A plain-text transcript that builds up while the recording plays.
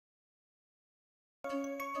Hello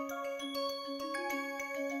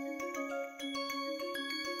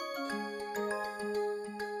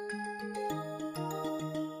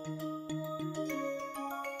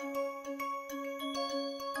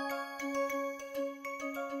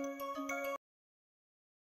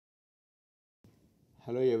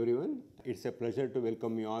everyone, it's a pleasure to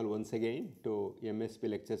welcome you all once again to MSP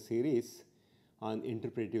lecture series on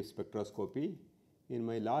interpretive spectroscopy. In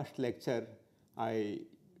my last lecture, I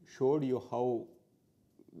showed you how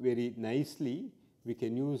very nicely we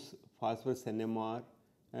can use phosphorus NMR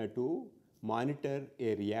to monitor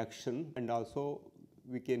a reaction, and also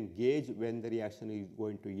we can gauge when the reaction is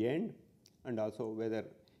going to end and also whether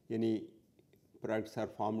any products are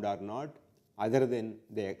formed or not other than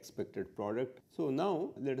the expected product. So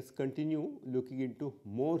now let us continue looking into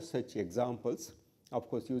more such examples, of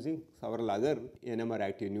course using several other NMR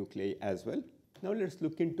active nuclei as well. Now let us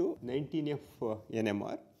look into 19F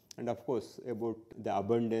NMR, and of course about the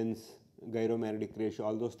abundance, gyromagnetic ratio,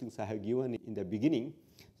 all those things I have given in the beginning.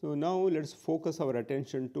 So now let us focus our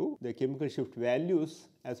attention to the chemical shift values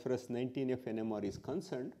as far as 19F NMR is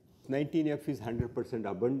concerned. 19F is 100%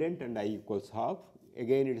 abundant and I equals half.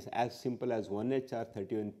 Again, it is as simple as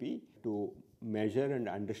 1HR31P to measure and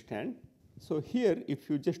understand. So here, if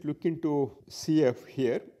you just look into CF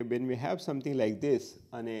here, when we have something like this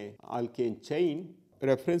on a alkane chain,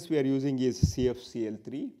 reference we are using is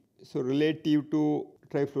CFCl3. So relative to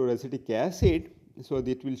trifluoroacetic acid, so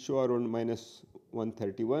it will show around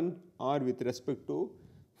 -131, or with respect to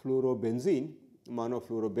fluorobenzene,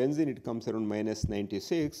 monofluorobenzene, it comes around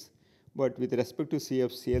 -96. But with respect to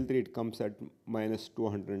CFCl3, it comes at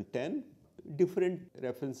 -210. Different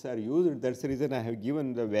references are used. That's the reason I have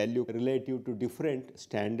given the value relative to different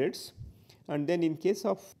standards. And then in case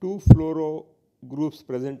of two fluoro groups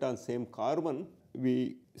present on same carbon,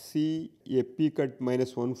 we see a peak at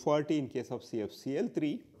 -140 in case of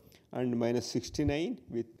CFCl3 and -69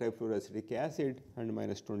 with trifluoroacetic acid and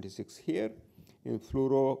 -26 here. In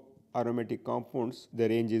fluoroaromatic compounds, the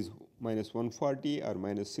range is -140 or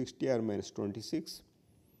 -60 or -26.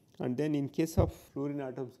 And then in case of fluorine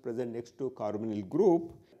atoms present next to carbonyl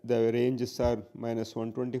group, the ranges are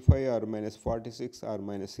 -125 or -46 or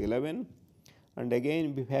 -11. And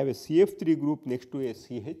again we have a CF3 group next to a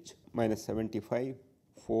CH, -75,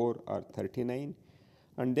 4 or 39.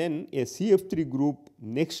 And then a CF3 group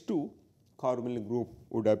next to carbonyl group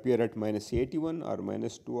would appear at -81 or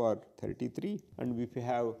 -2 or 33. And if you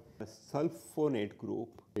have a sulfonate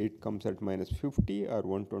group, it comes at -50 or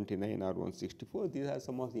 129 or 164. These are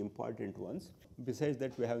some of the important ones. Besides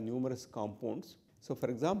that, we have numerous compounds. So for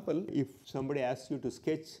example, if somebody asks you to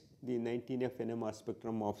sketch the 19F NMR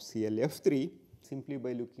spectrum of ClF3, simply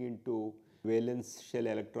by looking into valence shell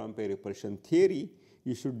electron pair repulsion theory,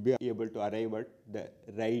 you should be able to arrive at the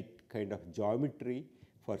right kind of geometry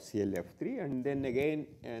for ClF3. And then again,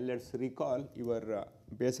 let's recall your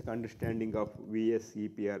basic understanding of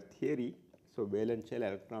VS-EPR theory. So valence shell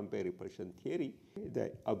electron pair repulsion theory,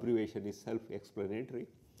 the abbreviation is self-explanatory.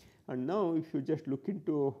 And now if you just look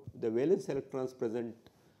into the valence electrons present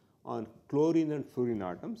on chlorine and fluorine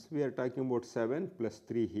atoms, we are talking about 7 plus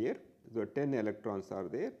 3 here. So 10 electrons are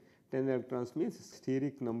there. 10 electrons means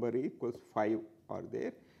steric number equals 5 are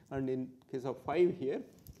there. And in case of 5 here,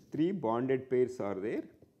 3 bonded pairs are there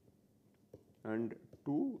and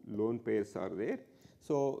 2 lone pairs are there.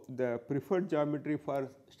 So the preferred geometry for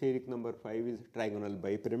steric number 5 is trigonal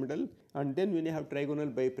bipyramidal. And then when you have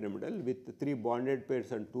trigonal bipyramidal with 3 bonded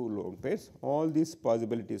pairs and 2 lone pairs, all these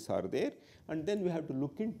possibilities are there. And then we have to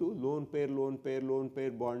look into lone pair, lone pair, lone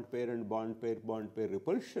pair, bond pair and bond pair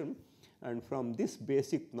repulsion. And from this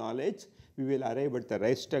basic knowledge, we will arrive at the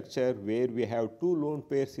right structure where we have 2 lone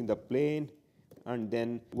pairs in the plane and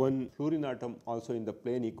then 1 fluorine atom also in the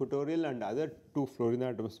plane equatorial and other 2 fluorine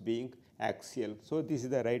atoms being axial. So this is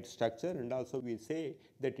the right structure, and also we say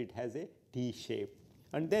that it has a T shape.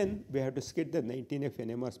 And then we have to sketch the 19F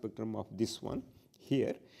NMR spectrum of this one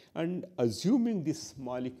here, and assuming this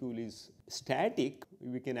molecule is static,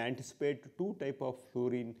 we can anticipate 2 type of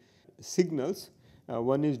fluorine signals.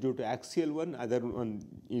 One is due to axial one, other one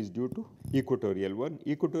is due to equatorial one.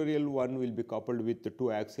 Equatorial one will be coupled with the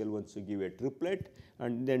 2 axial ones to give a triplet,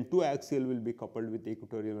 and then 2 axial will be coupled with the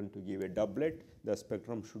equatorial one to give a doublet. The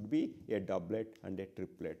spectrum should be a doublet and a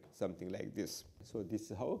triplet, something like this. So this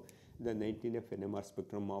is how the 19F NMR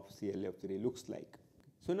spectrum of ClF3 looks like.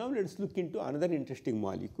 So now let us look into another interesting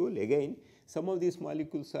molecule. Again, some of these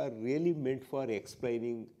molecules are really meant for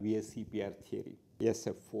explaining VS-EPR theory,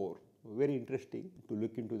 SF4. Very interesting to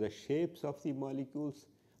look into the shapes of the molecules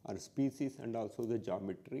or species and also the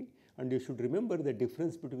geometry. And you should remember the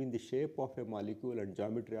difference between the shape of a molecule and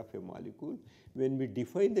geometry of a molecule. When we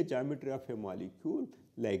define the geometry of a molecule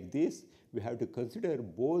like this, we have to consider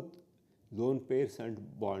both lone pairs and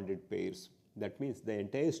bonded pairs. That means the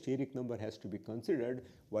entire steric number has to be considered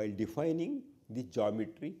while defining the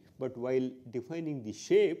geometry, but while defining the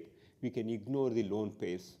shape, we can ignore the lone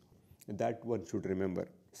pairs. That one should remember.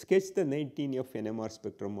 Sketch the 19F NMR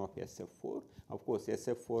spectrum of SF4. Of course,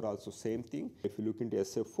 SF4 also same thing. If you look into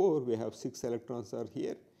SF4, we have 6 electrons are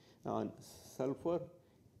here on sulfur,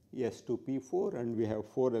 S2P4, and we have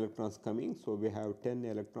 4 electrons coming. So we have 10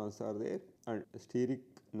 electrons are there, and steric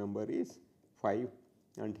number is 5.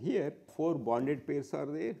 And here 4 bonded pairs are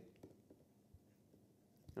there,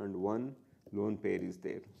 and 1 lone pair is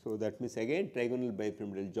there. So that means again trigonal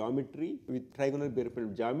bipyramidal geometry. With trigonal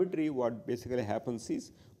bipyramidal geometry, what basically happens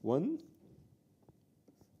is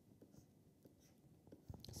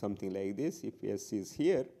something like this. If S is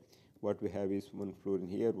here, what we have is 1 fluorine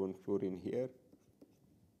here, 1 fluorine here,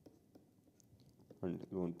 and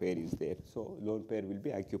lone pair is there. So lone pair will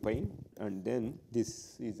be occupying, and then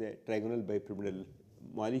this is a trigonal bipyramidal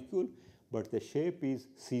molecule, but the shape is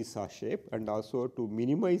seesaw shape. And also to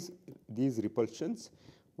minimize these repulsions,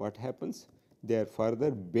 what happens, they are further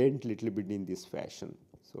bent little bit in this fashion.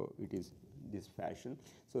 So it is this fashion.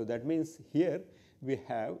 So that means here we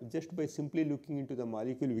have, just by simply looking into the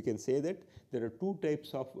molecule, we can say that there are 2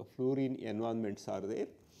 types of fluorine environments are there,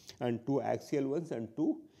 and 2 axial ones and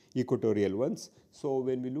 2 equatorial ones. So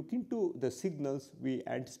when we look into the signals, we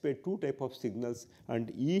anticipate 2 type of signals,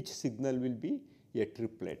 and each signal will be a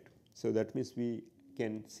triplet. So that means we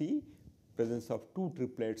can see presence of 2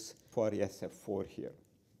 triplets for SF4 here.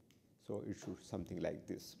 So it should something like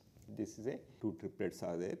this. This is a 2 triplets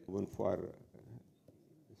are there, one for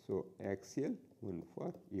axial, one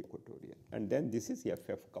for equatorial, and then this is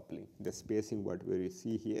FF coupling. The spacing what we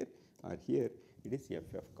see here or here, it is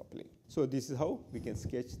FF coupling. So this is how we can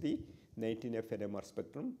sketch the 19F NMR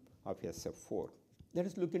spectrum of SF4. Let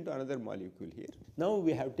us look into another molecule here. Now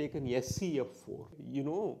we have taken SCF4. You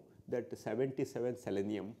know that 77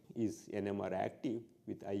 selenium is NMR active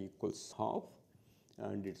with I equals half,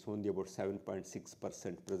 and it's only about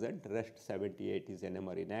 7.6% present. Rest 78 is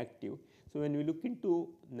NMR inactive. So when we look into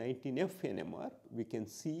 19F NMR, we can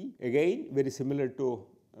see again very similar to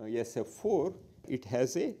SF4. It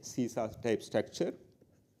has a seesaw type structure.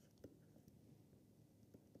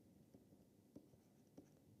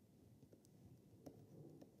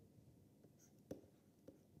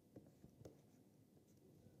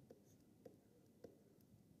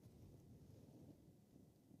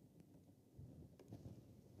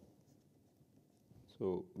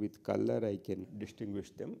 So with color I can distinguish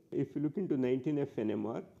them. If you look into 19F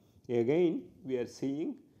NMR, again we are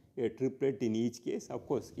seeing a triplet in each case. Of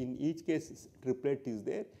course, in each case triplet is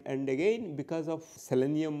there, and again because of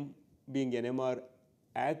selenium being NMR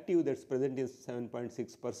active, that's present in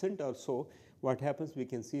 7.6% or so, what happens, we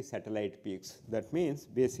can see satellite peaks. That means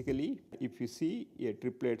basically if you see a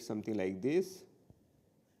triplet something like this,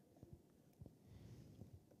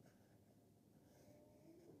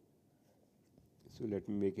 so let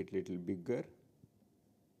me make it little bigger.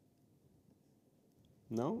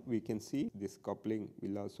 Now we can see this coupling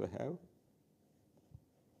will also have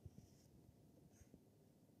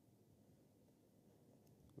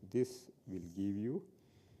this will give you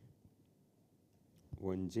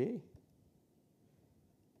 1J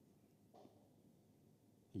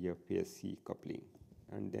FSC coupling,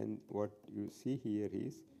 and then what you see here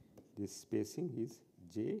is this spacing is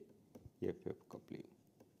JFF coupling,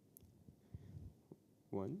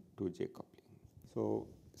 1-2J coupling. So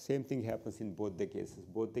same thing happens in both the cases.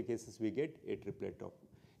 Both the cases we get a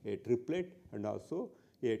triplet and also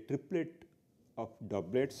a triplet of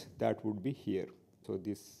doublets that would be here. So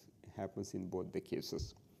this happens in both the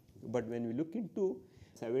cases. But when we look into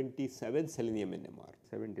 77 selenium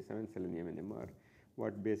NMR,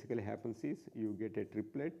 what basically happens is you get a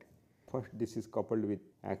triplet. First this is coupled with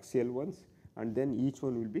axial ones, and then each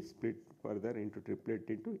one will be split further into triplet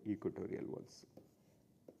into equatorial ones.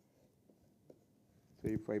 So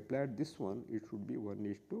if I plot this one, it should be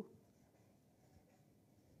 1:2.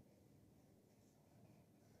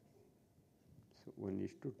 So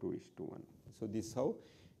 1:2:1. So this is how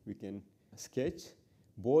we can sketch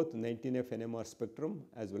both 19F NMR spectrum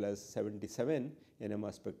as well as 77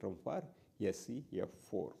 NMR spectrum for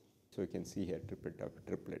SCF4. So you can see here triplet of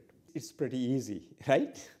triplet. It's pretty easy,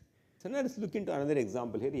 right? So now let's look into another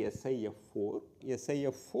example here, SIF4.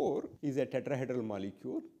 SIF4 is a tetrahedral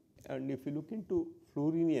molecule, and if you look into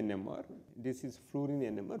fluorine NMR, this is fluorine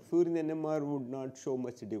NMR. Fluorine NMR would not show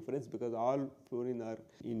much difference because all fluorine are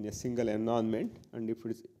in a single environment, and if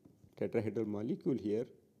it is tetrahedral molecule here.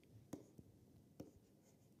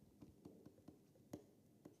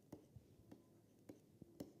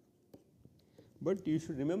 But you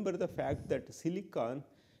should remember the fact that silicon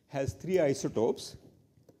has 3 isotopes,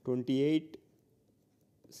 28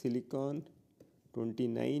 silicon,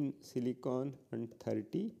 29 silicon and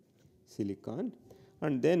 30 silicon,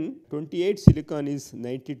 and then 28 silicon is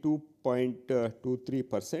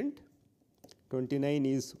 92.23%, 29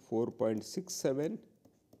 is 4.67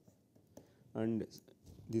 and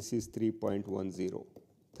this is 3.10,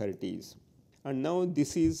 30 is. And now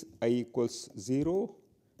this is I equals 0,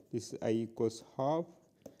 this I equals half,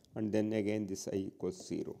 and then again this I equals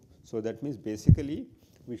 0. So that means basically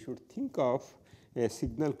we should think of a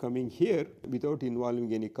signal coming here without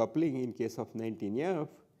involving any coupling. In case of 19F,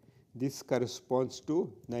 this corresponds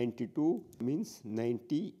to 92, means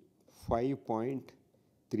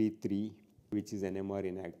 95.33, which is NMR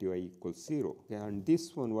inactive I equals 0. And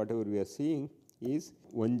this one, whatever we are seeing, is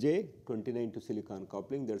 1J 29 to silicon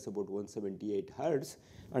coupling, that is about 178 hertz.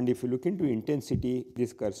 And if you look into intensity,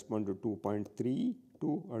 this corresponds to 2.32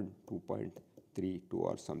 and 2.32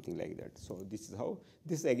 or something like that. So this is how,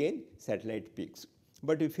 this again satellite peaks.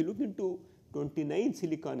 But if you look into 29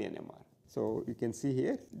 silicon NMR, so you can see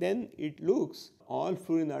here, then it looks all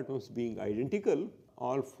fluorine atoms being identical,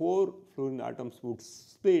 all 4 fluorine atoms would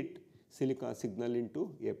split silicon signal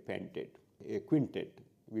into a pentate, a quintet.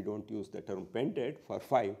 We do not use the term pentate for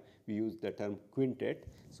 5, we use the term quintet.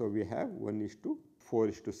 So we have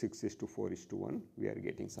 1:4:6:4:1, we are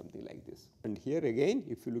getting something like this. And here again,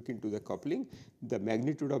 if you look into the coupling, the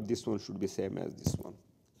magnitude of this one should be same as this one.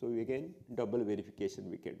 So again, double verification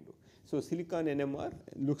we can do. So silicon NMR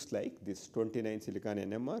looks like this, 29 silicon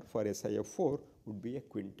NMR for SiF4 would be a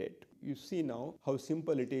quintet. You see now how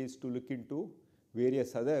simple it is to look into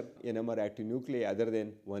various other NMR active nuclei other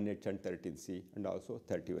than 1H and 13C and also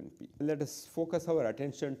 31P. Let us focus our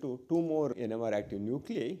attention to 2 more NMR active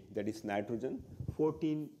nuclei, that is nitrogen,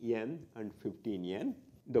 14N and 15N.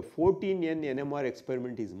 The 14N NMR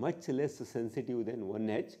experiment is much less sensitive than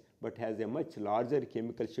 1H, but has a much larger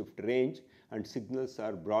chemical shift range, and signals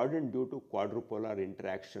are broadened due to quadrupolar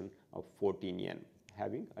interaction of 14N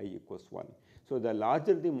having I equals 1. So the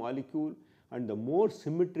larger the molecule and the more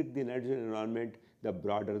symmetric the nitrogen environment, the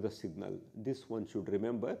broader the signal. This one should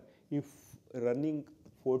remember. If running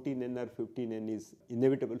 14N or 15N is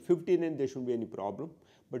inevitable, 15N there shouldn't be any problem,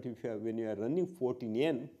 but if when you are running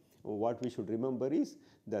 14N, what we should remember is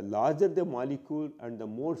the larger the molecule and the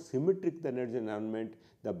more symmetric the nitrogen environment,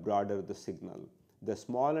 the broader the signal. The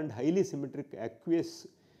small and highly symmetric aqueous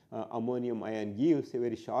ammonium ion gives a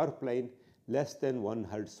very sharp line less than 1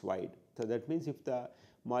 hertz wide. So that means if the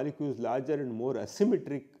molecule is larger and more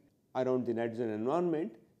asymmetric around the nitrogen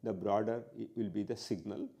environment, the broader will be the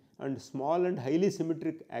signal. And small and highly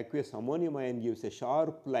symmetric aqueous ammonium ion gives a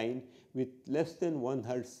sharp line with less than 1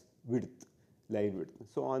 hertz width, line width.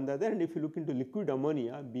 So on the other hand, if you look into liquid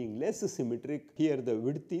ammonia being less symmetric, here the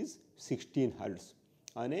width is 16 hertz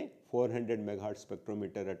on a 400 megahertz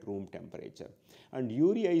spectrometer at room temperature. And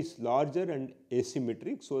urea is larger and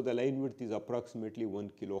asymmetric, so the line width is approximately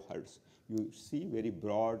 1 kilohertz. You see very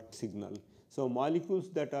broad signal. So molecules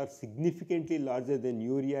that are significantly larger than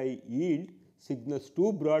urea yield signals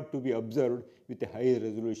too broad to be observed with a high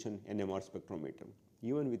resolution NMR spectrometer.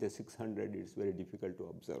 Even with a 600, it is very difficult to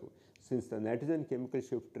observe. Since the nitrogen chemical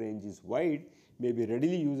shift range is wide, may be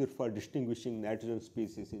readily used for distinguishing nitrogen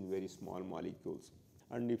species in very small molecules.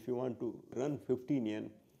 And if you want to run 15N,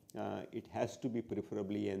 it has to be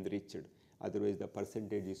preferably enriched. Otherwise, the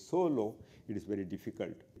percentage is so low, it is very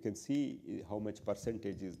difficult. You can see how much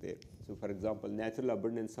percentage is there. So, for example, natural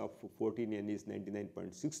abundance of 14N is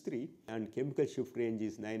 99.63 and chemical shift range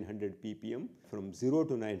is 900 ppm from 0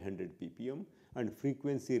 to 900 ppm, and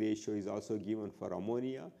frequency ratio is also given for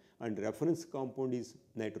ammonia, and reference compound is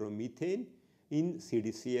nitromethane in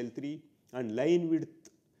CDCl3, and line width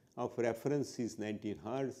of reference is 19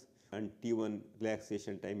 hertz, and T1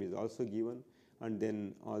 relaxation time is also given. And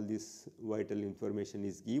then all this vital information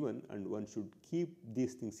is given, and one should keep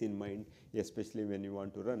these things in mind, especially when you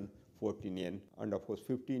want to run 14N. And of course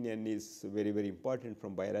 15N is very, very important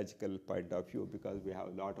from biological point of view because we have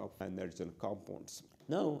a lot of nitrogen compounds.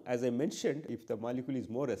 Now, as I mentioned, if the molecule is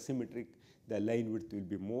more asymmetric, the line width will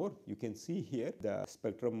be more. You can see here the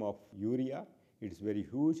spectrum of urea, it is very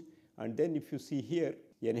huge. And then if you see here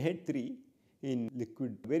NH3 in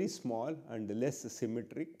liquid very small and less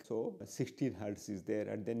symmetric, so 16 hertz is there.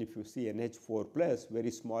 And then if you see NH4 plus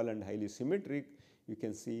very small and highly symmetric, you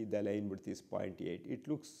can see the line width is 0.8. It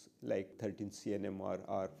looks like 13C NMR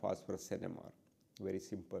or phosphorus NMR. very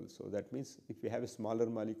simple. So that means if you have a smaller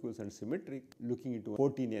molecules and symmetric, looking into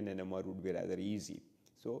 14N NMR would be rather easy.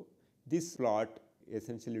 So this plot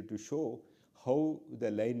essentially to show how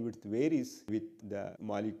the line width varies with the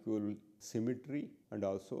molecule symmetry and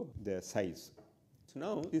also the size. So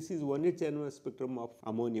now this is 1H NMR spectrum of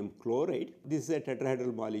ammonium chloride. This is a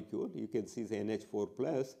tetrahedral molecule. You can see the NH4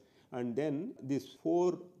 plus, and then these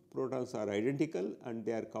 4 protons are identical and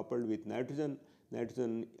they are coupled with nitrogen.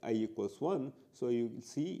 Nitrogen I equals 1. So you will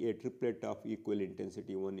see a triplet of equal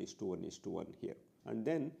intensity 1:1:1 here. And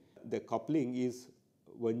then the coupling is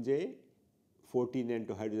 1J, 14N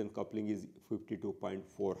to hydrogen coupling is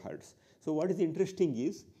 52.4 Hertz. So what is interesting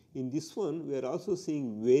is in this one we are also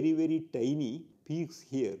seeing very tiny peaks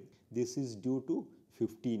here. This is due to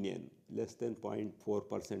 15N, less than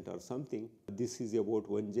 0.4% or something. This is about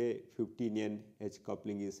 1J, 15N, H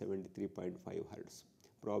coupling is 73.5 Hertz.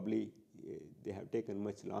 Probably they have taken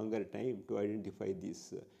much longer time to identify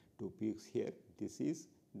these 2 peaks here. This is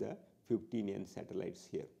the 15N satellites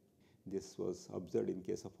here. This was observed in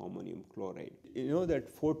case of ammonium chloride. You know that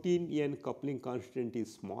 14N coupling constant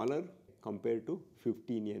is smaller compared to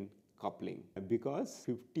 15N coupling because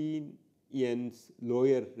 15N's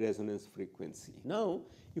lower resonance frequency. Now,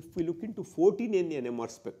 if we look into 14N NMR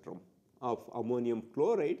spectrum of ammonium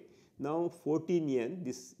chloride, now 14N,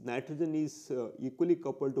 this nitrogen is equally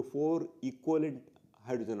coupled to 4 equivalent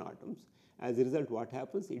hydrogen atoms. As a result, what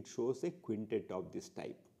happens? It shows a quintet of this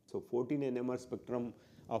type. So 14N NMR spectrum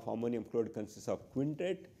of ammonium chloride consists of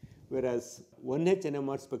quintet, whereas 1H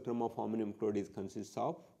NMR spectrum of ammonium chloride consists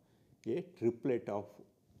of a triplet of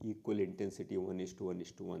equal intensity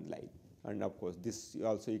 1:1:1 line. And of course, this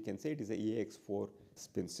also you can say it is a AX4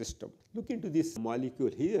 spin system. Look into this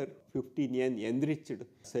molecule here, 15N enriched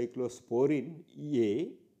cyclosporine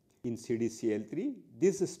A in CDCl3.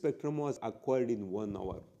 This spectrum was acquired in 1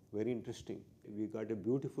 hour. Very interesting. We got a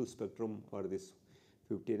beautiful spectrum for this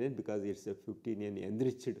 15N because it is a 15N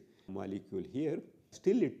enriched molecule here.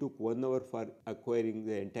 Still it took 1 hour for acquiring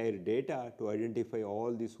the entire data to identify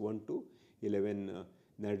all these 1 to 11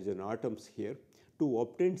 nitrogen atoms here. To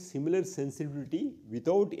obtain similar sensitivity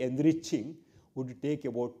without enriching would take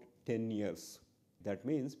about 10 years. That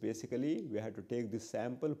means basically we have to take this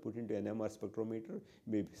sample, put into NMR spectrometer,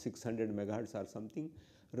 maybe 600 megahertz or something,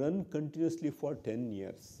 run continuously for 10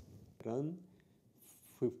 years. Run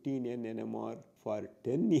 15N NMR for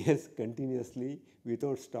 10 years continuously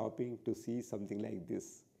without stopping to see something like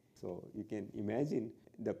this. So you can imagine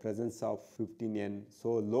the presence of 15N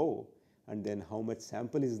so low, and then how much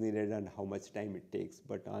sample is needed and how much time it takes.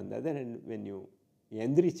 But on the other hand, when you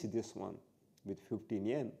enrich this one with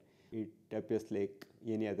 15N, it appears like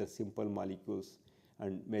any other simple molecules,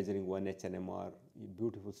 and measuring 1H NMR,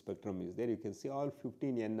 beautiful spectrum is there. You can see all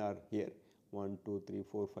 15N are here, 1, 2, 3,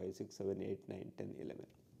 4, 5, 6, 7, 8, 9, 10, 11.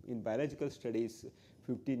 In biological studies,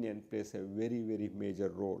 15N plays a very major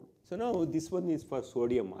role. So now this one is for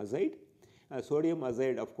sodium azide. Sodium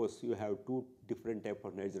azide, of course, you have 2 different type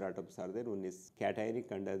of nitrogen atoms are there. One is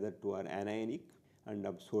cationic and other 2 are anionic, and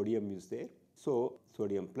sodium is there. So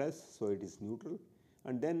sodium plus, so it is neutral.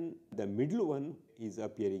 And then the middle one is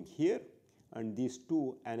appearing here, and these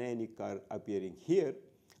 2 anionic are appearing here,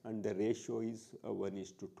 and the ratio is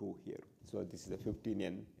 1:2 here. So this is the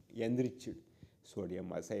 15N enriched sodium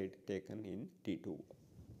azide taken in T2.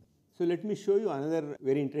 So let me show you another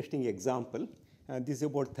very interesting example. This is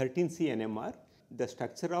about 13C NMR. The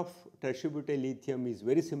structure of tertiary lithium is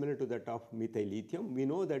very similar to that of methyl lithium. We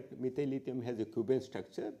know that methyl lithium has a cubane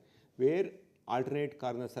structure where alternate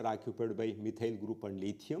corners are occupied by methyl group and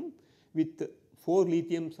lithium, with 4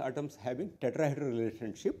 lithium atoms having tetrahedral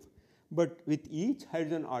relationship, but with each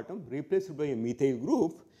hydrogen atom replaced by a methyl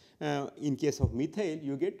group. In case of methyl,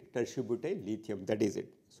 you get tertiary lithium, that is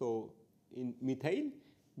it. So in methyl,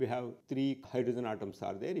 we have 3 hydrogen atoms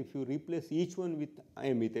are there. If you replace each one with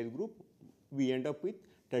a methyl group, we end up with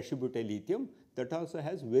tertiary lithium. That also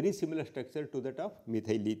has very similar structure to that of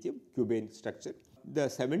methyl lithium, cubane structure. The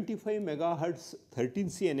 75 megahertz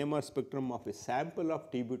 13C NMR spectrum of a sample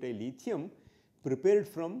of T-butyl lithium prepared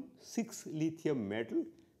from 6 lithium metal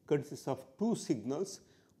consists of 2 signals,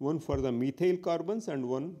 one for the methyl carbons and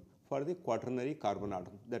one for the quaternary carbon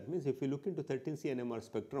atom. That means if you look into 13C NMR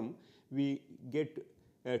spectrum, we get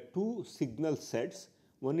 2 signal sets.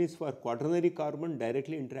 One is for quaternary carbon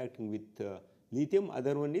directly interacting with lithium,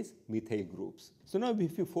 other one is methyl groups. So now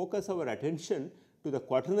if you focus our attention to the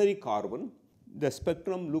quaternary carbon, the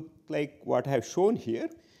spectrum looks like what I have shown here.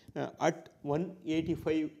 At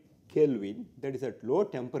 185 Kelvin, that is at low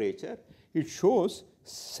temperature, it shows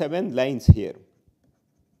 7 lines here,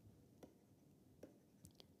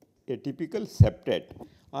 a typical septet.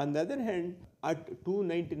 On the other hand, at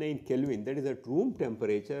 299 Kelvin, that is at room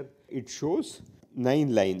temperature, it shows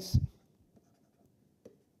 9 lines.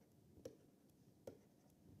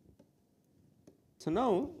 So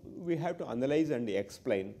now we have to analyze and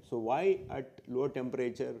explain. So why at low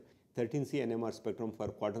temperature 13C NMR spectrum for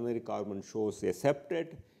quaternary carbon shows a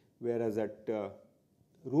septet, whereas at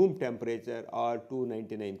room temperature or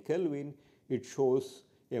 299 Kelvin it shows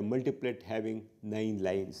a multiplet having 9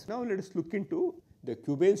 lines. Now let us look into the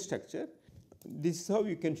cubane structure. This is how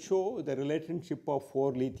you can show the relationship of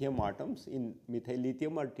 4 lithium atoms in methyl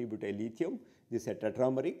lithium or tributyl lithium. This is a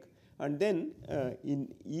tetrameric, and then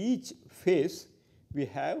in each phase we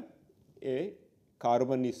have a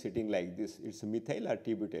carbon is sitting like this. It is a methyl or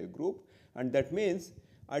tributyl group, and that means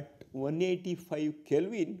at 185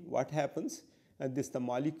 Kelvin what happens, the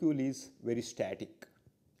molecule is very static.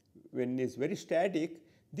 When it is very static,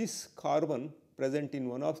 this carbon present in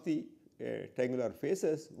one of the triangular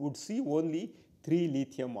faces would see only 3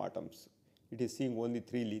 lithium atoms. It is seeing only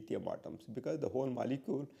 3 lithium atoms because the whole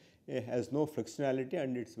molecule has no frictionality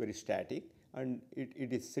and it is very static, and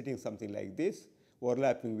it is sitting something like this,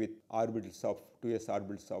 overlapping with orbitals of 2s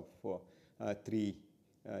orbitals of 3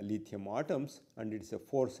 lithium atoms, and it is a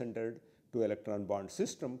 4-centered 2-electron bond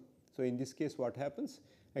system. So in this case what happens?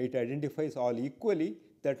 It identifies all equally.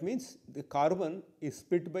 That means the carbon is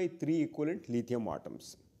split by 3 equivalent lithium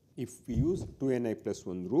atoms. If we use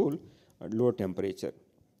 2Ni+1 rule at low temperature,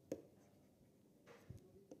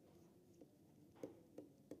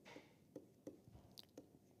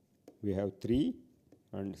 we have 3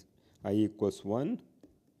 and I equals 1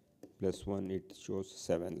 plus 1, it shows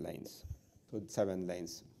 7 lines. So 7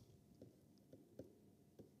 lines.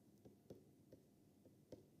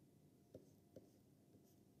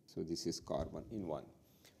 So this is carbon in 1.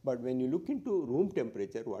 But when you look into room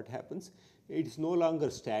temperature, what happens? It is no longer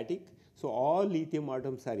static. So all lithium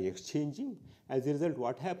atoms are exchanging. As a result,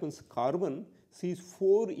 what happens? Carbon sees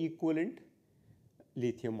 4 equivalent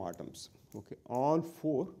lithium atoms. Okay, all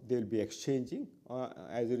 4 they will be exchanging.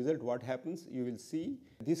 As a result, what happens? You will see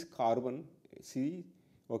this carbon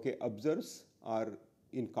observes are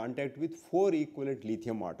in contact with 4 equivalent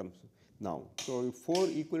lithium atoms now. So if 4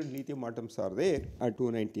 equivalent lithium atoms are there at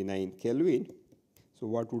 299 Kelvin, so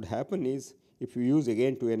what would happen is, if you use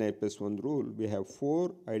again 2Ni+1 rule, we have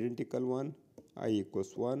 4 identical one, I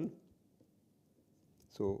equals 1.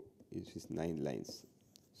 So this is 9 lines.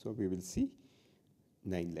 So we will see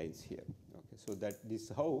 9 lines here. Okay, so that this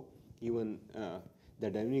is how even the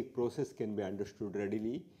dynamic process can be understood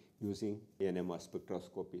readily using NMR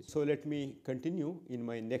spectroscopy. So let me continue in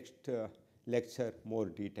my next lecture more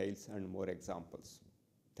details and more examples.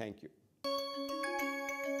 Thank you.